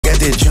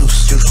that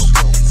juice.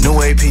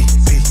 New AP.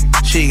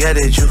 She got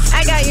that juice.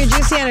 I got your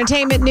juicy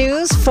entertainment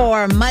news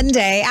for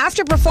Monday.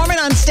 After performing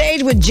on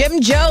stage with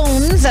Jim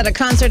Jones at a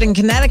concert in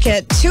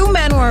Connecticut, 2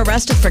 men were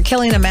arrested for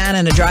killing a man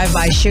in a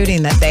drive-by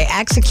shooting that they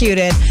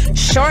executed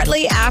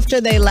shortly after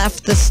they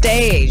left the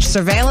stage.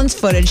 Surveillance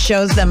footage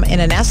shows them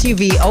in an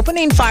SUV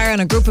opening fire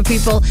on a group of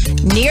people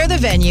near the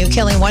venue,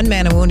 killing 1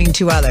 man and wounding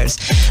 2 others.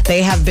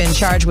 They have been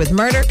charged with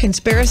murder,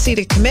 conspiracy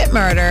to commit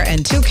murder,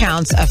 and 2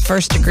 counts of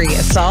first-degree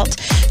assault.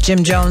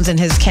 Jim Jones and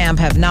his camp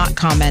have not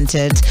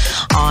commented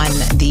on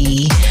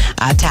the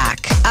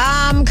attack.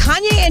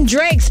 Kanye and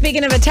Drake,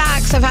 speaking of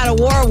attacks, have had a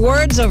war of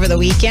words over the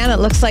weekend. It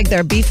looks like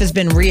their beef has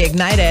been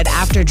reignited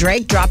after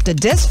Drake dropped a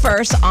diss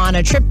verse on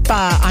on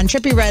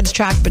Trippie Redd's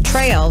track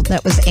Betrayal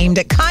that was aimed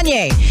at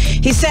Kanye.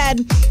 He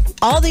said,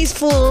 "All these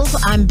fools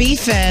I'm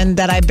beefing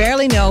that I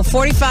barely know,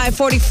 45,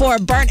 44,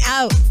 burnt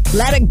out.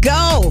 Let it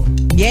go.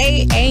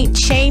 Ye ain't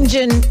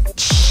changing.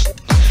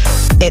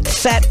 It's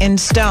set in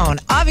stone."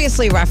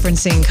 Obviously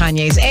referencing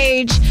Kanye's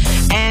age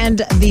and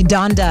the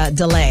Donda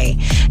delay.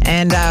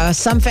 And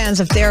some fans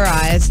have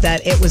theorized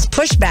that it was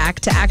pushed back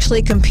to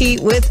actually compete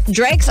with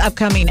Drake's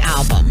upcoming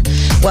album.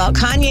 Well,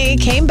 Kanye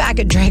came back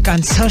at Drake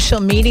on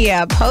social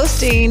media,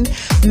 posting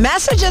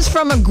messages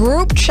from a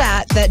group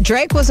chat that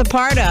Drake was a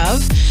part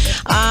of,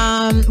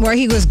 where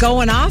he was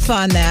going off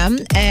on them.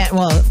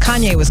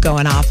 Kanye was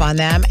going off on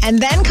them.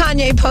 And then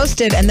Kanye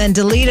posted and then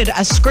deleted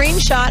a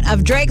screenshot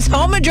of Drake's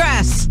home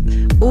address.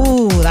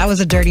 Ooh, that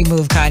was a dirty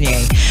move,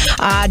 Kanye.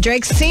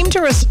 Drake seemed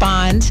to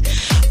respond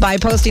by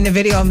posting a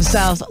video of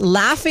himself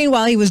laughing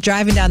while he was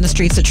driving down the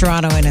streets of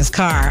Toronto in his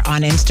car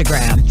on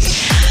Instagram.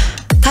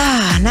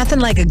 Nothing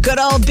like a good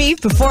old beef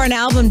before an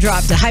album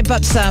drop to hype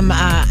up some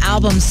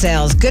album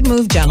sales. Good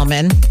move,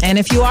 gentlemen. And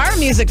if you are a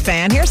music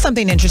fan, here's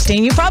something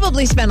interesting. You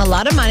probably spend a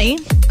lot of money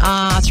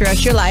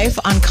throughout your life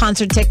on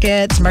concert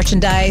tickets,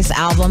 merchandise,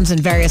 albums, and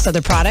various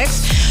other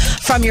products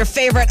from your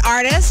favorite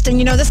artist. And,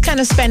 you know, this kind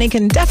of spending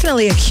can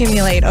definitely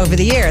accumulate over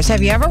the years.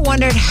 Have you ever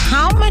wondered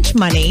how much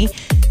money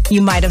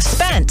you might have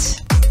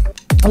spent?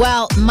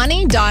 Well,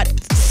 money.co.uk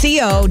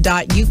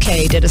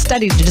did a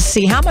study to just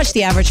see how much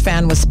the average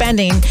fan was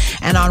spending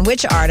and on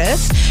which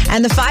artists.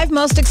 And the 5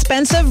 most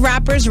expensive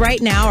rappers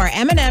right now are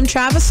Eminem,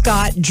 Travis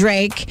Scott,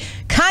 Drake,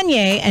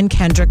 Kanye, and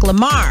Kendrick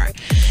Lamar.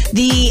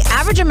 The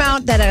average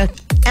amount that a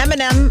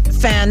Eminem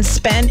fans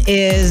spent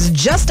is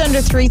just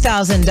under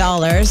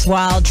 $3,000,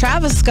 while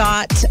Travis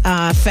Scott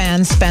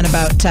fans spent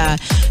about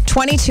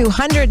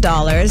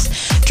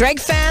 $2,200. Drake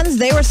fans,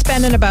 they were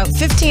spending about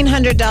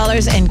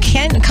 $1,500, and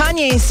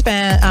Kanye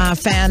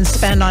fans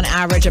spend on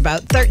average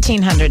about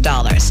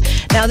 $1,300.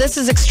 Now, this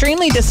is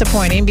extremely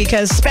disappointing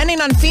because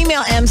spending on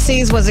female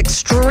MCs was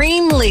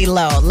extremely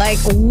low, like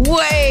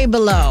way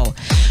below.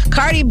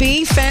 Cardi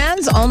B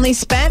fans only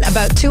spent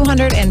about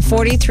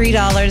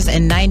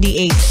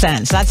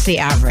 $243.98. That's the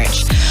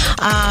average.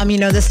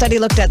 The study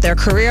looked at their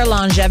career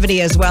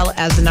longevity as well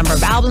as the number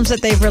of albums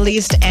that they've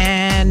released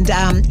and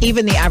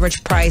even the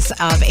average price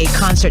of a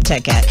concert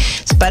ticket.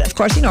 But of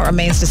course, it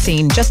remains to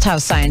see just how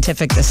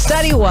scientific the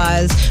study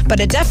was,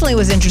 but it definitely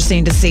was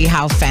interesting to see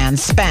how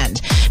fans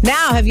spend.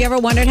 Now, have you ever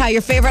wondered how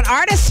your favorite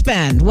artists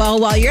spend? Well,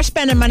 while you're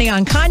spending money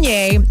on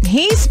Kanye,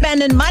 he's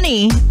spending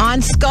money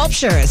on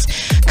sculptures.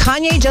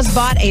 Kanye just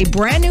bought a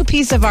brand new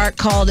piece of art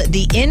called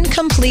The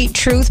Incomplete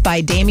Truth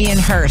by Damien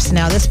Hirst.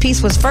 Now, this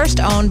piece was first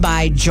owned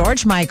by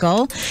George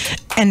Michael,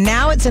 and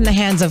now it's in the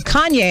hands of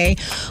Kanye,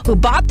 who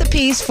bought the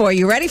piece for,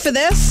 you ready for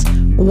this?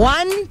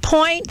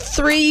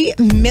 $1.3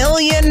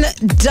 million.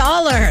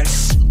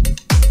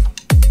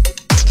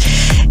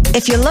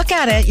 If you look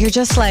at it, you're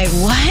just like,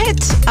 what?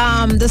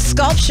 The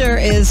sculpture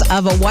is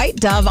of a white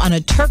dove on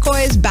a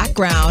turquoise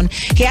background.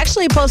 He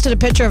actually posted a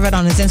picture of it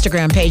on his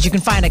Instagram page. You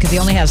can find it because he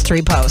only has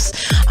 3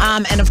 posts.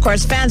 And of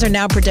course, fans are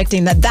now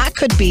predicting that that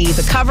could be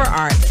the cover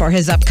art for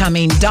his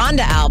upcoming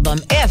Donda album,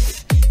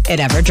 if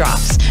it ever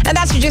drops. And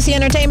that's your Juicy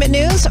Entertainment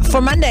News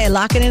for Monday.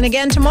 Lock it in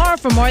again tomorrow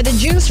for more of the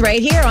juice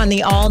right here on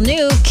the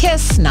all-new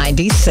Kiss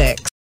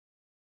 96.